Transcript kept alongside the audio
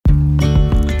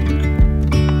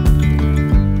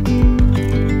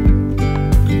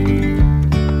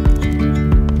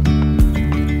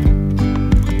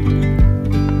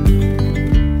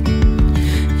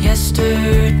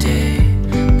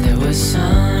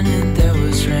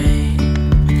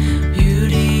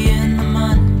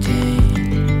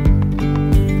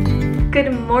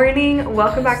morning,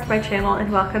 welcome back to my channel and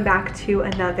welcome back to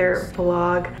another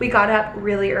vlog. We got up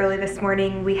really early this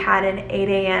morning. We had an 8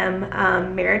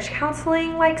 a.m. Marriage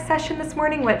counseling session this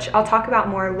morning, which I'll talk about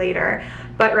more later.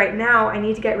 But right now I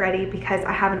need to get ready because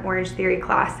I have an Orange Theory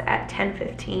class at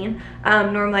 10:15.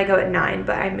 Normally I go at 9,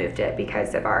 but I moved it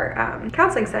because of our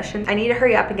counseling session. I need to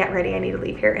hurry up and get ready. I need to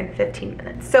leave here in 15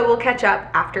 minutes. So we'll catch up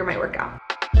after my workout.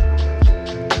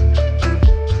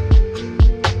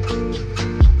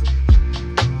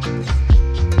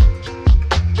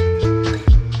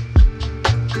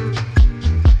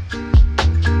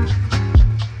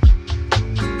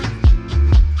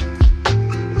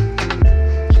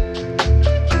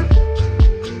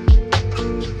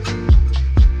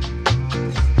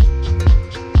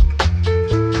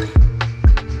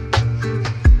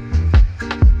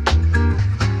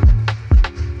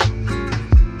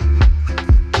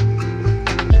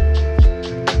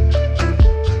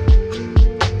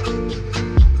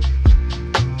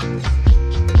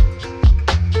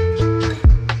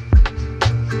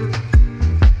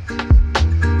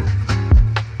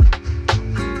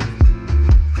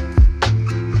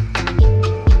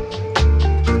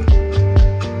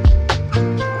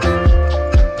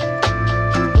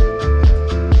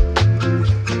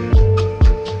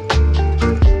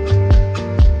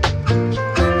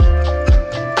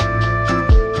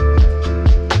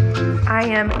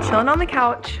 Chilling on the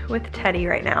couch with Teddy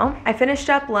right now. I finished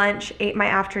up lunch, ate my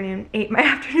afternoon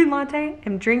latte.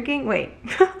 I'm drinking,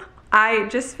 I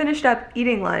just finished up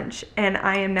eating lunch and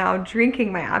I am now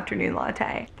drinking my afternoon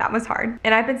latte. That was hard.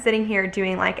 And I've been sitting here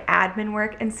doing admin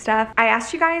work and stuff. I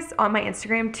asked you guys on my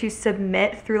Instagram to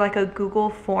submit through a Google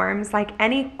Forms,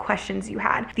 any questions you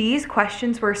had. These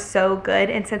questions were so good.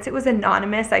 And since it was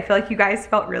anonymous, I feel like you guys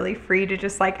felt really free to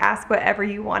just ask whatever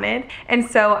you wanted. And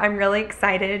so I'm really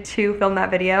excited to film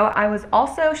that video. I was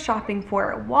also shopping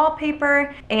for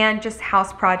wallpaper and just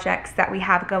house projects that we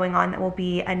have going on that will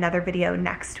be another video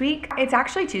next week. It's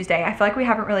actually Tuesday. I feel like we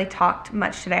haven't really talked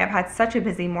much today. I've had such a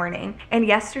busy morning. And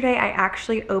yesterday I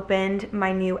actually opened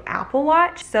my new Apple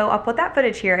Watch. So I'll put that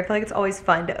footage here. I feel like it's always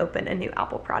fun to open a new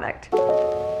Apple product.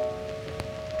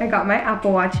 I got my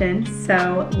Apple Watch in,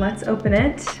 so let's open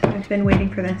it. I've been waiting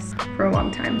for this for a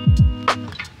long time.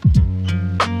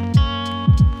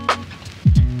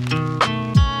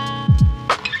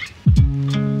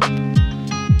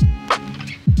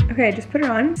 Okay, I just put it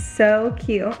on. So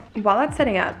cute. While that's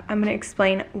setting up, I'm gonna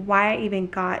explain why I even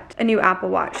got a new Apple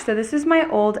Watch. So this is my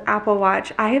old Apple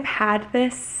Watch. I have had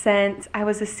this since I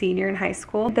was a senior in high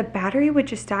school. The battery would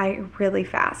just die really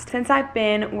fast. Since I've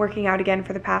been working out again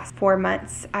for the past 4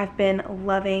 months, I've been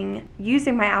loving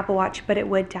using my Apple Watch, but it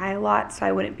would die a lot, so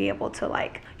I wouldn't be able to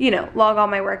log all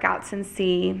my workouts and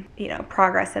see,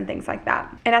 progress and things like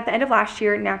that. And at the end of last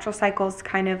year, Natural Cycles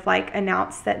kind of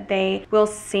announced that they will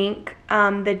sync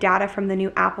the data from the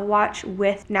new Apple Watch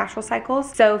with Natural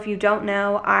Cycles. So if you don't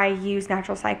know, I use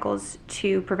Natural Cycles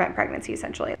to prevent pregnancy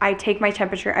essentially. I take my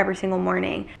temperature every single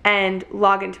morning and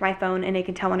log into my phone and it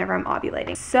can tell whenever I'm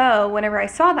ovulating. So whenever I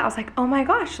saw that, I was like, oh my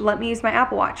gosh, let me use my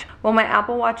Apple Watch. Well, my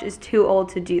Apple Watch is too old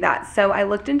to do that. So I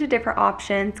looked into different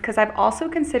options because I've also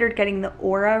considered getting the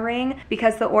Oura Ring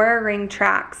because the Oura Ring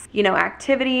tracks,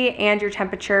 activity and your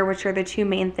temperature, which are the two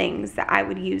main things that I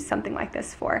would use something like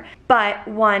this for. But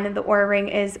one, the Oura Ring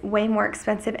is way more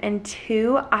expensive, and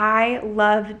two, I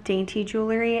love dainty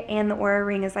jewelry and the Oura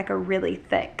Ring is a really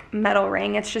thick metal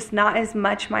ring. It's just not as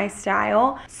much my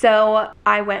style. So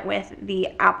I went with the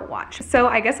Apple Watch. So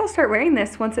I guess I'll start wearing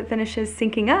this once it finishes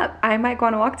syncing up. I might go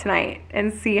on a walk tonight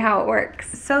and see how it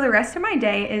works. So the rest of my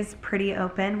day is pretty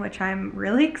open, which I'm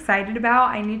really excited about.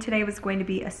 I knew today was going to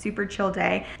be a super chill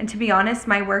day. And to be honest,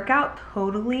 my workout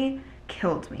totally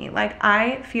killed me.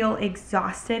 I feel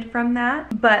exhausted from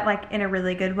that, but in a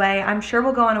really good way. I'm sure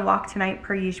we'll go on a walk tonight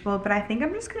per usual, but I think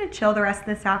I'm just gonna chill the rest of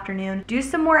this afternoon, do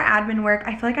some more admin work.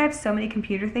 I feel like I have so many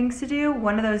computer things to do,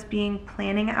 one of those being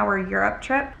planning our Europe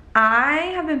trip.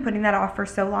 I have been putting that off for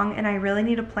so long and I really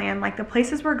need to plan the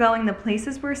places we're going, the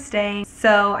places we're staying.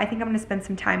 So I think I'm gonna spend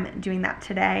some time doing that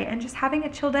today and just having a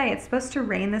chill day. It's supposed to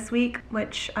rain this week,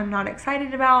 which I'm not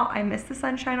excited about. I miss the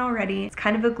sunshine already. It's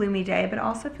kind of a gloomy day, but it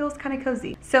also feels kind of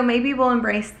cozy. So maybe we'll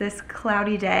embrace this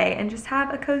cloudy day and just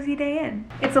have a cozy day in.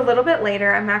 It's a little bit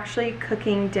later. I'm actually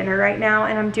cooking dinner right now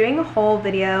and I'm doing a whole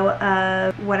video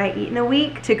of what I eat in a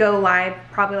week to go live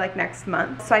probably next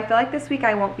month. So I feel like this week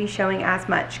I won't be showing as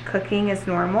much cooking as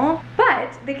normal,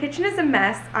 but the kitchen is a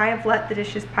mess. I have let the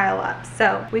dishes pile up,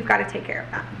 so we've got to take care of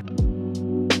that.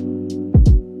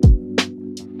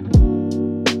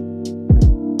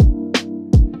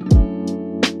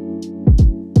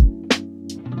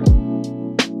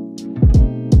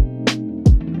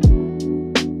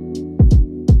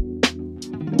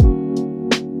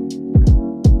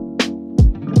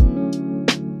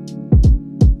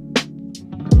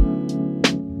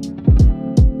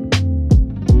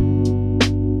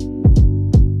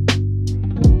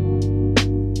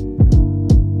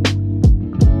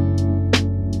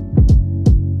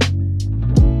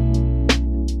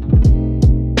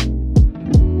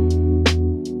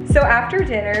 after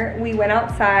dinner, we went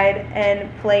outside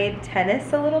and played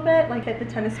tennis a little bit, like hit the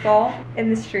tennis ball in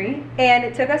the street. And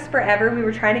it took us forever. We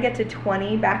were trying to get to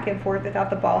 20 back and forth without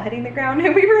the ball hitting the ground,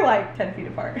 and we were like 10 feet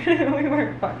apart. We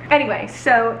weren't far. Anyway,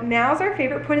 so now's our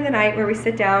favorite point of the night where we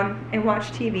sit down and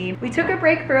watch TV. We took a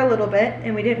break for a little bit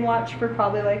and we didn't watch for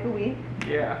probably like a week.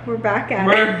 Yeah. We're back at it.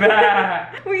 We're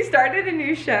back. We started a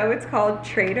new show. It's called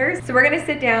Traders. So we're gonna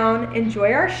sit down,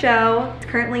 enjoy our show. It's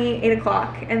currently 8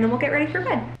 o'clock, and then we'll get ready for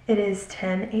bed. It is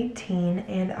 10:18,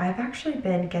 and I've actually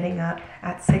been getting up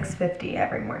at 6:50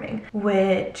 every morning,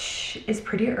 which is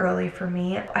pretty early for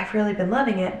me. I've really been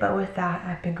loving it, but with that,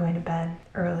 I've been going to bed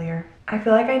earlier. I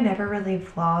feel like I never really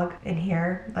vlog in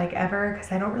here, like ever,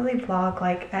 because I don't really vlog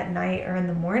like at night or in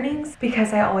the mornings,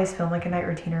 because I always film like a night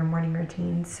routine or a morning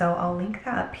routine. So I'll link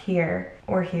that up here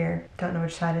or here, don't know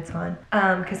which side it's on,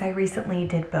 because I recently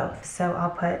did both. So I'll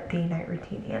put the night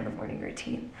routine and the morning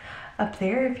routine up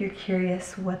there if you're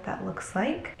curious what that looks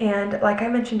like. And like I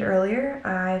mentioned earlier,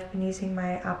 I've been using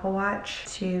my Apple Watch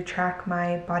to track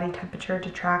my body temperature,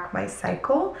 to track my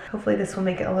cycle. Hopefully this will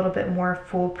make it a little bit more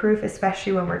foolproof,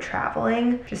 especially when we're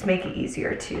traveling. Just make it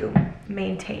easier to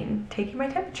maintain taking my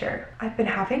temperature. I've been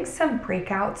having some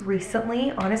breakouts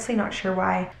recently, honestly not sure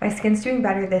why. My skin's doing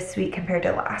better this week compared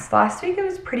to last week. It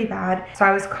was pretty bad, so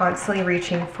I was constantly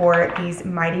reaching for these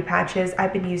Mighty patches.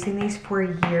 I've been using these for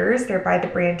years. They're by the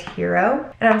brand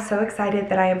Hero, and I'm so excited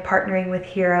that I am partnering with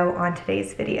Hero on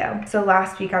today's video. So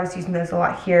last week I was using those a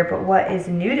lot here, but what is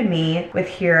new to me with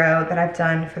Hero that I've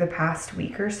done for the past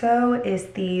week or so is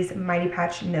these Mighty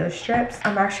Patch nose strips.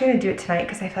 I'm actually gonna do it tonight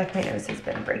because I feel like my nose has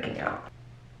been breaking out.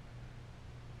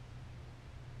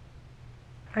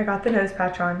 I got the nose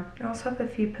patch on. I also have a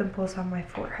few pimples on my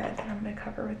forehead that I'm gonna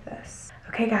cover with this.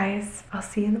 Okay guys, I'll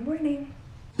see you in the morning.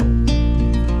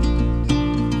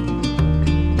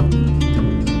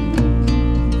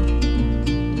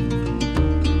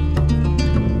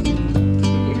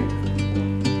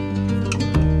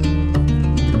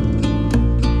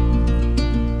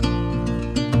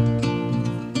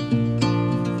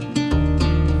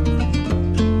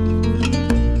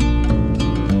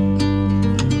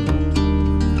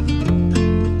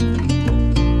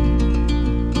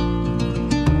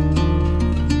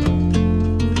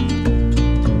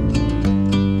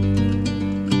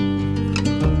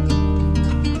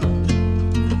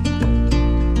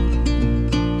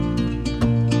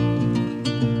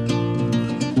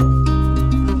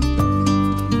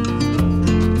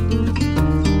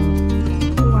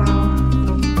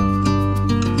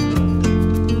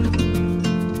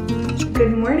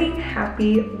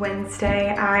 Happy Wednesday.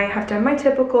 I have done my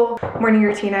typical morning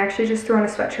routine. I actually just threw on a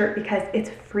sweatshirt because it's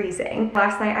freezing.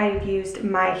 Last night I used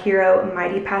my Hero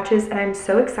Mighty patches, and I'm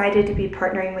so excited to be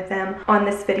partnering with them on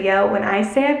this video. When I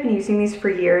say I've been using these for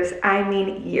years, I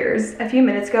mean years. A few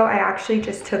minutes ago I actually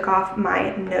just took off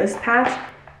my nose patch.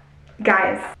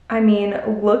 Guys, I mean,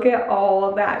 look at all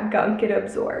of that gunk it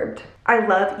absorbed. I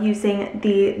love using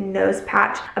the nose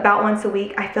patch about once a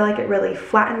week. I feel like it really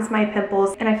flattens my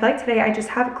pimples, and I feel like today I just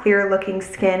have clear looking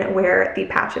skin where the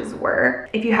patches were.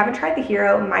 If you haven't tried the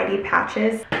Hero Mighty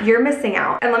patches, you're missing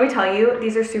out. And let me tell you,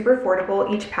 these are super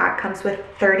affordable. Each pack comes with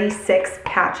 36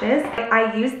 patches.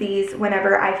 I use these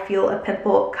whenever I feel a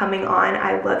pimple coming on.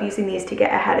 I love using these to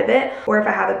get ahead of it, or if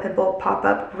I have a pimple pop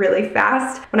up really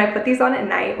fast. When I put these on at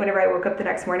night, whenever I woke up the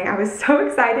next morning, I was so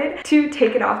excited to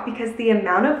take it off because the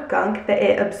amount of gunk that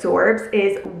it absorbs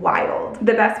is wild.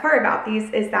 The best part about these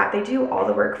is that they do all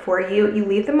the work for you. You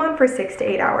leave them on for 6 to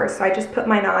 8 hours. So I just put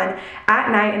mine on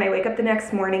at night and I wake up the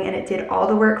next morning and it did all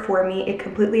the work for me. It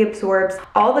completely absorbs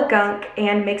all the gunk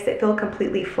and makes it feel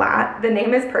completely flat. The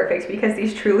name is perfect because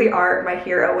these truly are my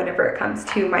hero whenever it comes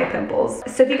to my pimples.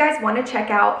 So if you guys want to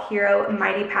check out Hero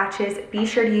Mighty patches, be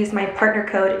sure to use my partner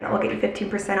code and it will get you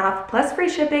 15% off plus free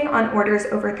shipping on orders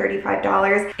over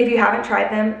 $35. If you haven't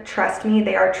tried them, trust me,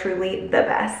 they are truly the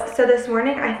best. So this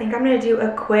morning, I think I'm gonna do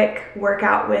a quick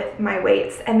workout with my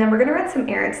weights and then we're gonna run some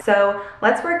errands. So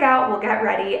let's work out, we'll get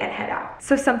ready and head out.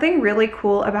 So something really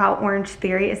cool about Orange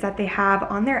Theory is that they have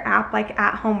on their app like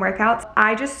at-home workouts.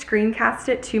 I just screencast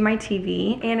it to my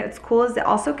TV, and what's cool is it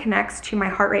also connects to my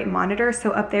heart rate monitor.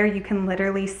 So up there you can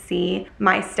literally see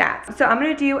my stats. So I'm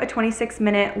gonna do a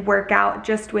 26-minute workout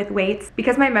just with weights.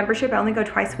 Because my membership, I only go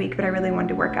twice a week, but I really wanted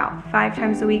to work out 5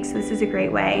 times a week. So this is a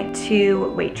great way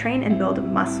to weight train and build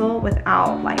muscle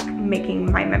without like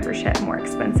making my membership more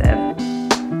expensive.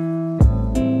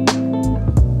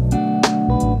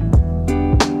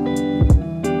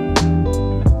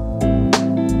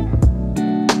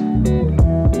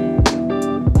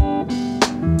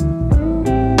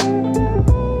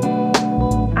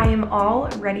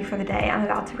 Ready for the day. I'm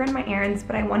about to run my errands,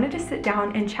 but I wanted to sit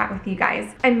down and chat with you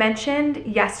guys. I mentioned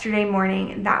yesterday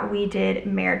morning that we did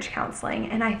marriage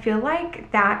counseling, and I feel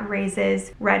like that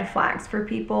raises red flags for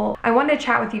people. I wanted to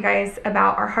chat with you guys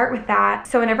about our heart with that.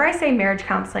 So whenever I say marriage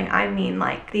counseling, I mean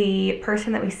like the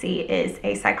person that we see is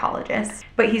a psychologist,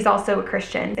 but he's also a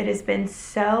Christian. It has been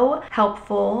so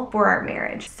helpful for our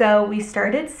marriage. So we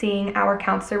started seeing our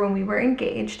counselor when we were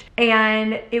engaged,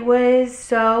 and it was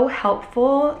so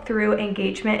helpful through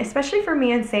engagement, especially for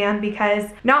me and Sam,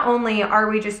 because not only are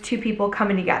we just two people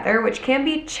coming together, which can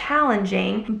be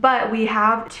challenging, but we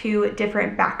have two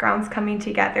different backgrounds coming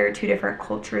together, two different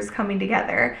cultures coming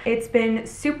together. It's been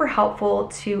super helpful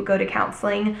to go to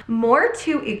counseling, more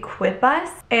to equip us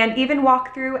and even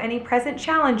walk through any present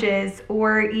challenges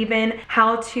or even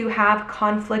how to have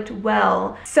conflict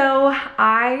well. So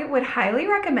I would highly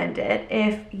recommend it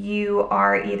if you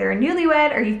are either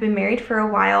newlywed or you've been married for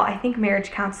a while. I think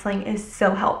marriage counseling is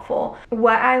so helpful.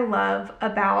 What I love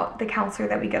about the counselor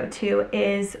that we go to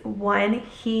is, one,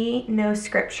 he knows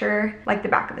scripture like the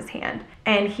back of his hand,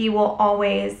 and he will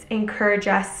always encourage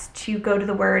us to go to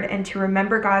the word and to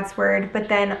remember God's word, but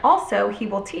then also he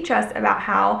will teach us about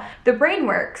how the brain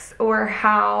works or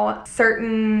how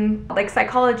certain like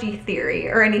psychology theory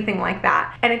or anything like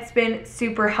that. And it's been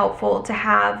super helpful to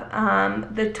have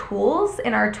the tools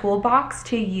in our toolbox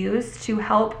to use to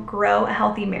help grow a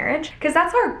healthy marriage, because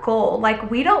that's our goal. Like,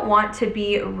 we don't want to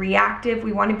be reactive,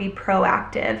 we want to be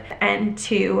proactive and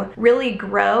to really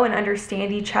grow and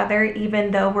understand each other,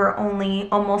 even though we're only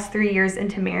almost 3 years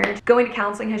into marriage. Going to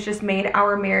counseling has just made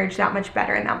our marriage that much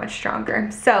better and that much stronger.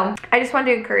 So I just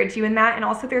wanted to encourage you in that. And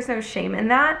also, there's no shame in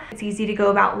that. It's easy to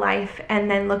go about life and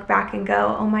then look back and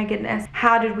go, oh my goodness,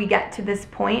 how did we get to this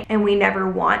point? And we never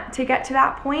want to get to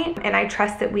that point. And I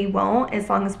trust that we won't, as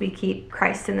long as we keep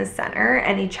Christ in the center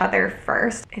and each other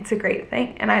first. It's a great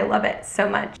thing, and I love it so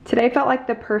much. Today felt like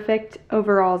the perfect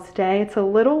overalls day. It's a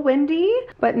little windy,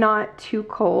 but not too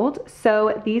cold.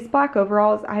 So these black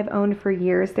overalls I've owned for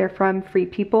years. They're from Free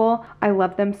People. I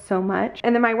love them so much.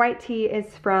 And then my white tee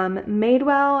is from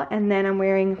Madewell, and then I'm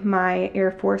wearing my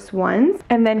Air Force Ones.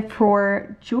 And then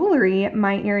for jewelry,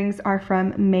 my earrings are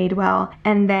from Madewell.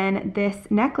 And then this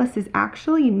necklace is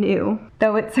actually new,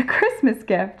 though it's a Christmas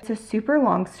gift. It's a super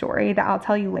long story that I'll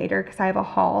tell you later, because I have a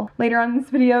haul later on in this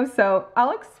video, so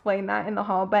I'll explain that in the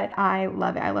haul, but I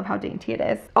love it. I love how dainty it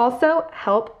is. Also,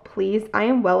 help, please. I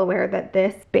am well aware that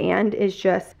this band is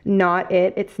just not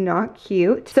it. It's not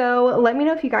cute. So let me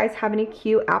know if you guys have any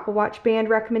cute Apple Watch band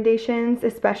recommendations,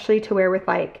 especially to wear with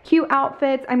like cute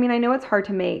outfits. I mean, I know it's hard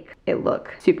to make it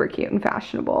look super cute and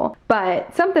fashionable,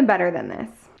 but something better than this.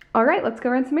 All right, let's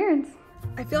go run some errands.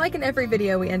 I feel like in every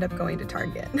video we end up going to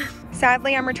Target.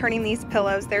 Sadly, I'm returning these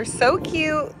pillows. They're so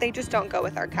cute. They just don't go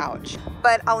with our couch,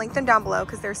 but I'll link them down below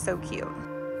because they're so cute.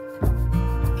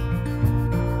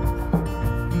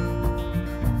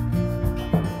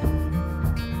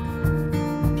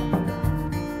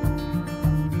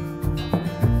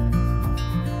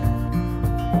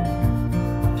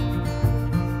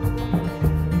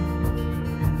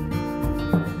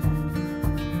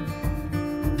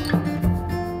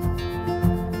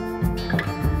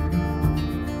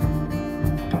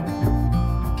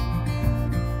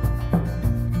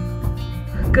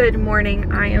 Good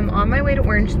morning. I am on my way to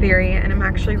Orange Theory, and I'm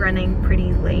actually running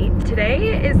pretty late.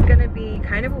 Today is gonna be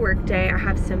kind of a work day. I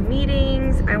have some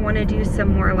meetings. I wanna do some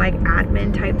more like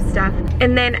admin type stuff.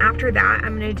 And then after that,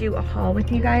 I'm gonna do a haul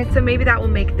with you guys. So maybe that will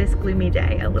make this gloomy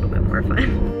day a little bit more fun.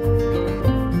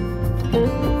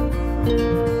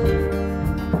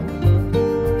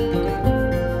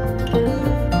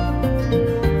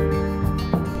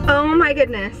 Oh my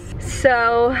goodness.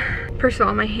 So, first of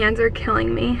all, my hands are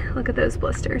killing me. Look at those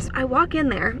blisters. I walk in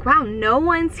there, wow, no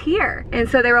one's here. And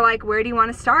so they were like, where do you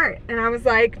want to start? And I was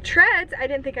like, treads. I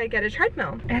didn't think I'd get a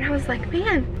treadmill. And I was like,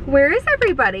 man, where is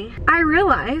everybody? I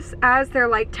realized as they're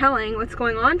like telling what's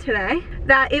going on today,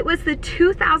 that it was the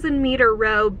 2,000 meter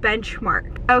row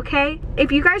benchmark, okay?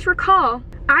 If you guys recall,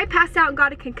 I passed out and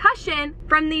got a concussion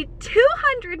from the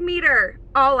 200 meter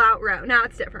all out row. Now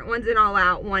it's different. One's an all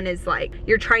out, one is like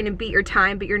you're trying to beat your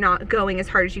time but you're not going as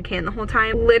hard as you can the whole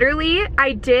time. Literally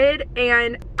I did,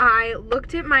 and I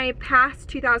looked at my past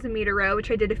 2,000 meter row,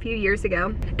 which I did a few years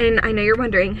ago, and I know you're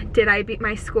wondering, did I beat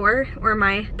my score or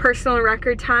my personal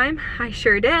record time? I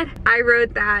sure did. I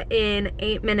rode that in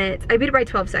 8 minutes. I beat it by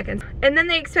 12 seconds. And then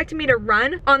they expected me to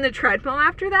run on the treadmill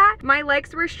after that. My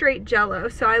legs were straight jello,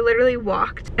 so I literally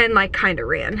walked and like kind of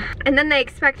ran. And then they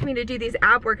expect me to do these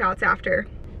ab workouts after.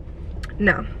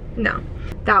 No, no.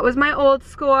 That was my old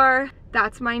score.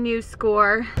 That's my new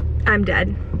score. I'm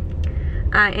dead.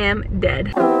 I am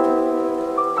dead.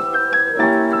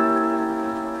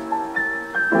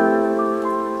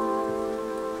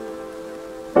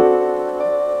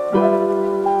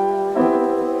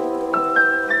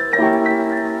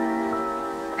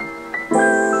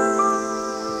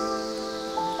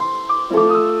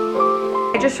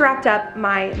 wrapped up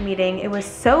my meeting. It was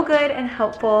so good and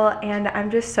helpful, and I'm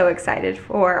just so excited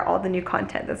for all the new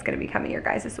content that's gonna be coming your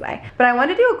guys' way. But I want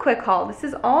to do a quick haul. This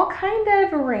is all kind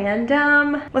of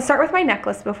random. Let's start with my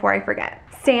necklace before I forget.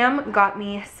 Sam got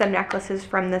me some necklaces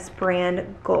from this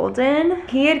brand Golden.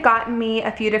 He had gotten me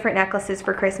a few different necklaces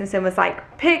for Christmas and was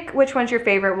like, pick which one's your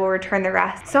favorite, we'll return the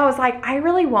rest. So I was like, I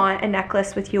really want a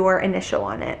necklace with your initial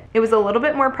on it. It was a little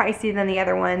bit more pricey than the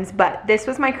other ones, but this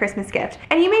was my Christmas gift.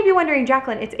 And you may be wondering,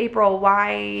 Jaclyn, it's April,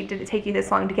 why did it take you this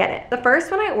long to get it? The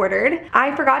first one I ordered,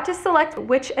 I forgot to select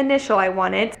which initial I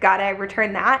wanted. Gotta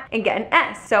return that and get an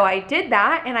S. So I did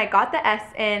that and I got the S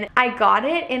in. I got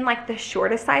it in like the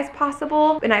shortest size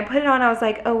possible. And I put it on, I was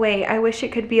like, oh wait, I wish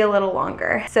it could be a little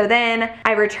longer. So then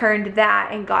I returned that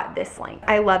and got this length.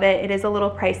 I love it. It is a little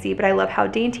pricey, but I love how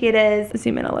dainty it is.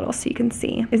 Zoom in a little so you can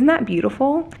see. Isn't that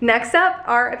beautiful? Next up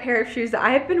are a pair of shoes that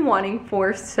I have been wanting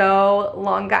for so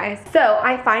long, guys. So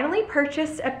I finally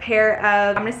purchased a pair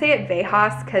of, I'm gonna say it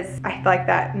Vejas because I feel like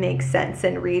that makes sense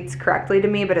and reads correctly to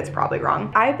me, but it's probably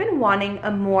wrong. I've been wanting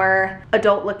a more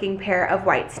adult looking pair of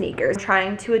white sneakers,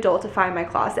 trying to adultify my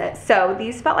closet. So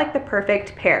these felt like the perfect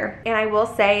pair. And I will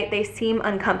say they seem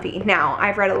uncomfy. Now,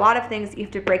 I've read a lot of things you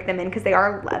have to break them in because they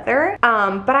are leather,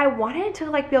 but I wanted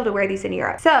to like be able to wear these in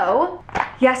Europe. So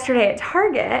yesterday at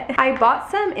Target, I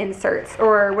bought some inserts,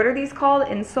 or what are these called?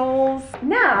 Insoles.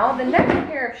 Now, the next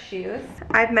pair of shoes,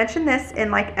 I've mentioned this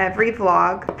in like every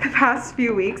vlog the past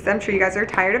few weeks. I'm sure you guys are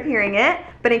tired of hearing it,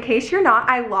 but in case you're not,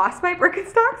 I lost my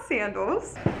Birkenstock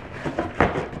sandals.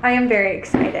 I am very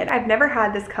excited. I've never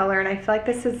had this color and I feel like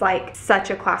this is like such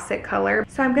a classic color.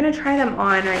 So I'm gonna try them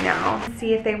on right now and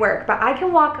see if they work. But I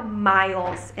can walk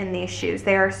miles in these shoes.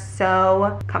 They are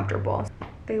so comfortable.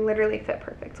 They literally fit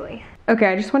perfectly. Okay,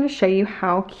 I just want to show you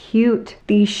how cute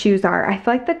these shoes are. I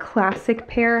feel like the classic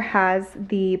pair has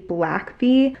the black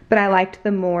V, but I liked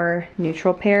the more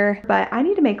neutral pair. But I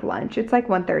need to make lunch. It's like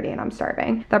 1:30 and I'm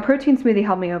starving. That protein smoothie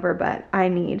held me over, but I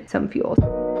need some fuel.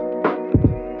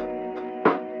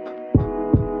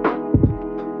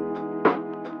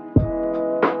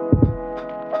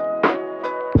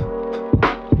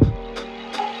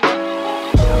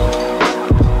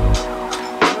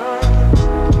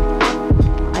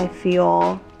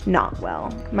 Feel not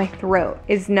well. My throat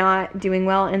is not doing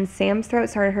well, and Sam's throat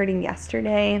started hurting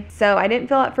yesterday. So I didn't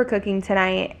feel up for cooking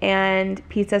tonight, and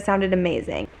pizza sounded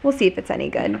amazing. We'll see if it's any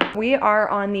good. We are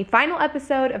on the final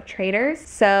episode of Traitors,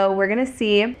 so we're gonna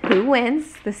see who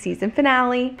wins the season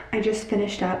finale. I just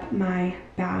finished up my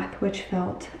bath, which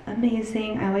felt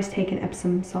amazing. I always take an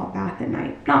Epsom salt bath at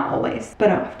night. Not always, but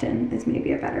often is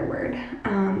maybe a better word.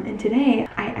 And today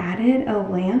I added a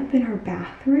lamp in her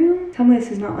bathroom. Tell me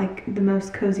this is not like the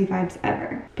most cozy vibes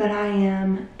ever, but I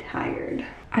am tired.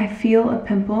 I feel a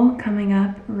pimple coming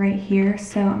up right here,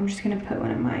 so I'm just gonna put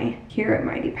one of my Hero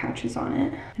Mighty patches on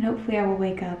it, and hopefully I will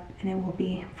wake up and it will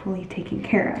be fully taken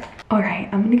care of. All right,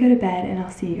 I'm gonna go to bed and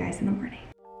I'll see you guys in the morning.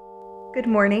 Good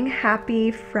morning,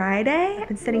 happy Friday. I've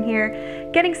been sitting here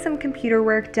getting some computer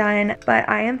work done, but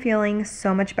I am feeling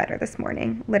so much better this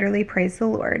morning. Literally, praise the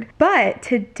Lord. But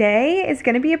today is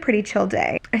gonna be a pretty chill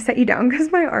day. I set you down because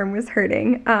my arm was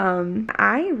hurting.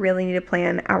 I really need to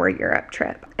plan our Europe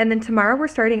trip. And then tomorrow we're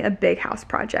starting a big house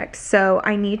project. So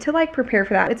I need to like prepare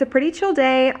for that. It's a pretty chill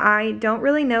day. I don't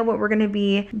really know what we're gonna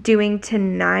be doing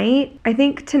tonight. I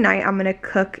think tonight I'm gonna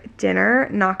cook dinner.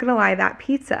 Not gonna lie, that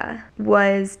pizza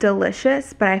was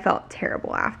delicious, but I felt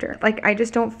terrible after. Like, I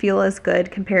just don't feel as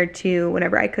good compared to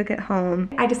whenever I cook at home.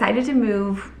 I decided to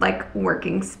move like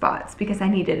working spots because I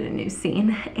needed a new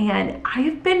scene, and I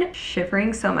have been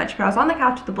shivering so much, but I was on the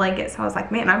couch with the blanket, so I was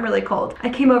like, man, I'm really cold. I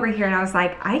came over here and I was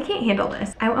like, I can't handle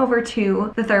this. I went over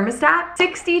to the thermostat,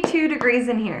 62 degrees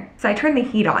in here. So I turned the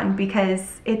heat on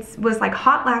because it was like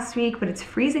hot last week, but it's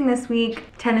freezing this week.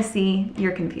 Tennessee,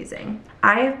 you're confusing.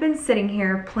 I have been sitting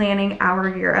here planning our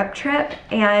Europe trip,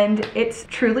 and it's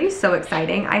truly so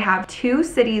exciting. I have 2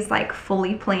 cities like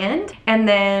fully planned, and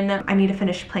then I need to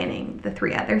finish planning the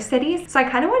 3 other cities. So I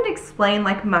kind of wanted to explain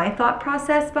like my thought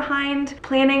process behind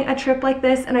planning a trip like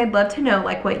this, and I'd love to know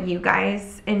like what you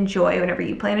guys enjoy whenever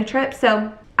you plan a trip.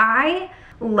 So I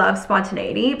love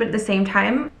spontaneity, but at the same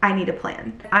time, I need a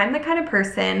plan. I'm the kind of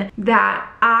person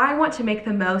that I want to make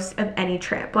the most of any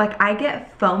trip. Like, I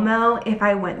get FOMO if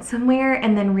I went somewhere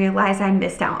and then realize I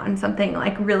missed out on something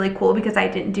like really cool because I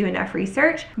didn't do enough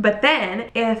research. But then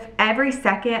if every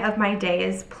second of my day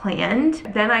is planned,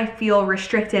 then I feel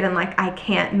restricted and like I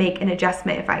can't make an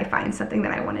adjustment if I find something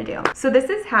that I want to do. So this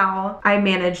is how I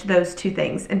manage those 2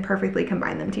 things and perfectly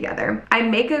combine them together. I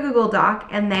make a Google Doc,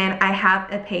 and then I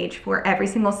have a page for every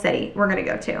single city we're gonna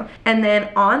go to. And then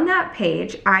on that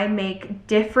page, I make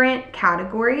different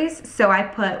categories. So I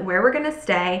put where we're gonna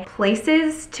stay,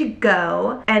 places to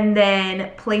go, and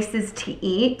then places to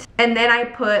eat. And then I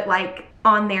put like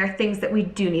on there things that we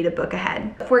do need to book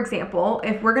ahead. For example,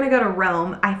 if we're gonna go to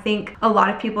Rome, I think a lot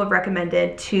of people have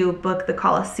recommended to book the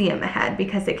Colosseum ahead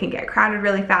because it can get crowded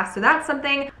really fast. So that's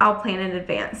something I'll plan in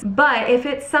advance. But if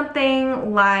it's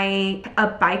something like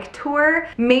a bike tour,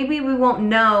 maybe we won't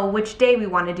know which day we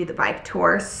want to do the bike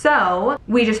tour. So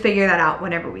we just figure that out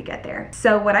whenever we get there.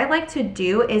 So what I like to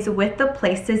do is with the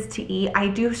places to eat, I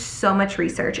do so much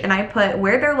research and I put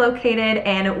where they're located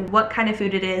and what kind of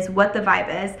food it is, what the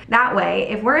vibe is. That way,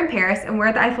 if we're in Paris and we're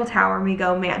at the Eiffel Tower and we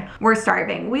go, man, we're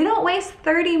starving, we don't waste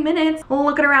 30 minutes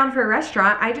looking around for a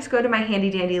restaurant. I just go to my handy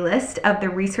dandy list of the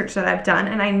research that I've done,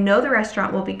 and I know the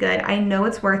restaurant will be good. I know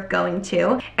it's worth going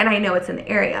to, and I know it's in the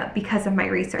area because of my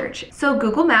research. So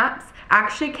Google Maps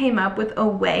actually came up with a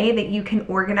way that you can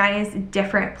organize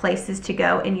different places to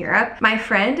go in Europe. My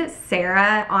friend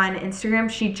Sarah on Instagram,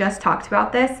 she just talked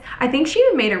about this. I think she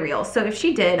even made a reel. So if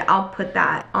she did, I'll put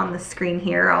that on the screen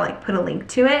here. I'll like put a link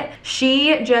to it.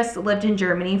 She just lived in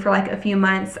Germany for like a few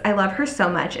months. I love her so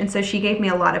much. And so she gave me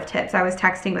a lot of tips. I was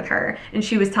texting with her and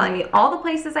she was telling me all the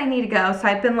places I need to go. So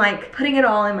I've been like putting it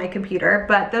all in my computer,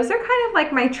 but those are kind of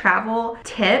like my travel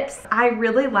tips. I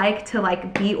really like to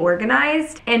like be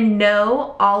organized and know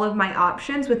all of my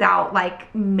options without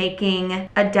like making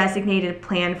a designated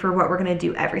plan for what we're gonna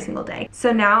do every single day.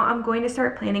 So now I'm going to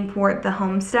start planning for the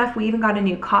home stuff. We even got a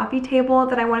new coffee table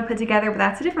that I want to put together, but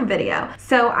that's a different video.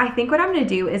 So I think what I'm gonna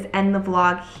do is end the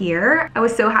vlog here. I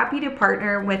was so happy to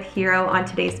partner with Hero on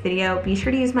today's video. Be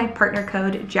sure to use my partner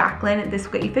code Jaclyn. This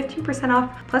will get you 15%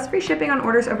 off plus free shipping on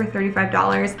orders over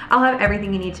 $35. I'll have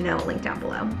everything you need to know linked down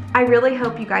below. I really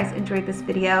hope you guys enjoyed this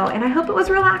video and I hope it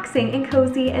was relaxing and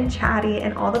cozy and chatty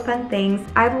and all the fun things.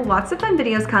 I have lots of fun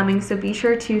videos coming, so be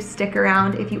sure to stick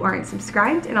around if you aren't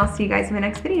subscribed, and I'll see you guys in my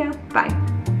next video.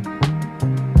 Bye.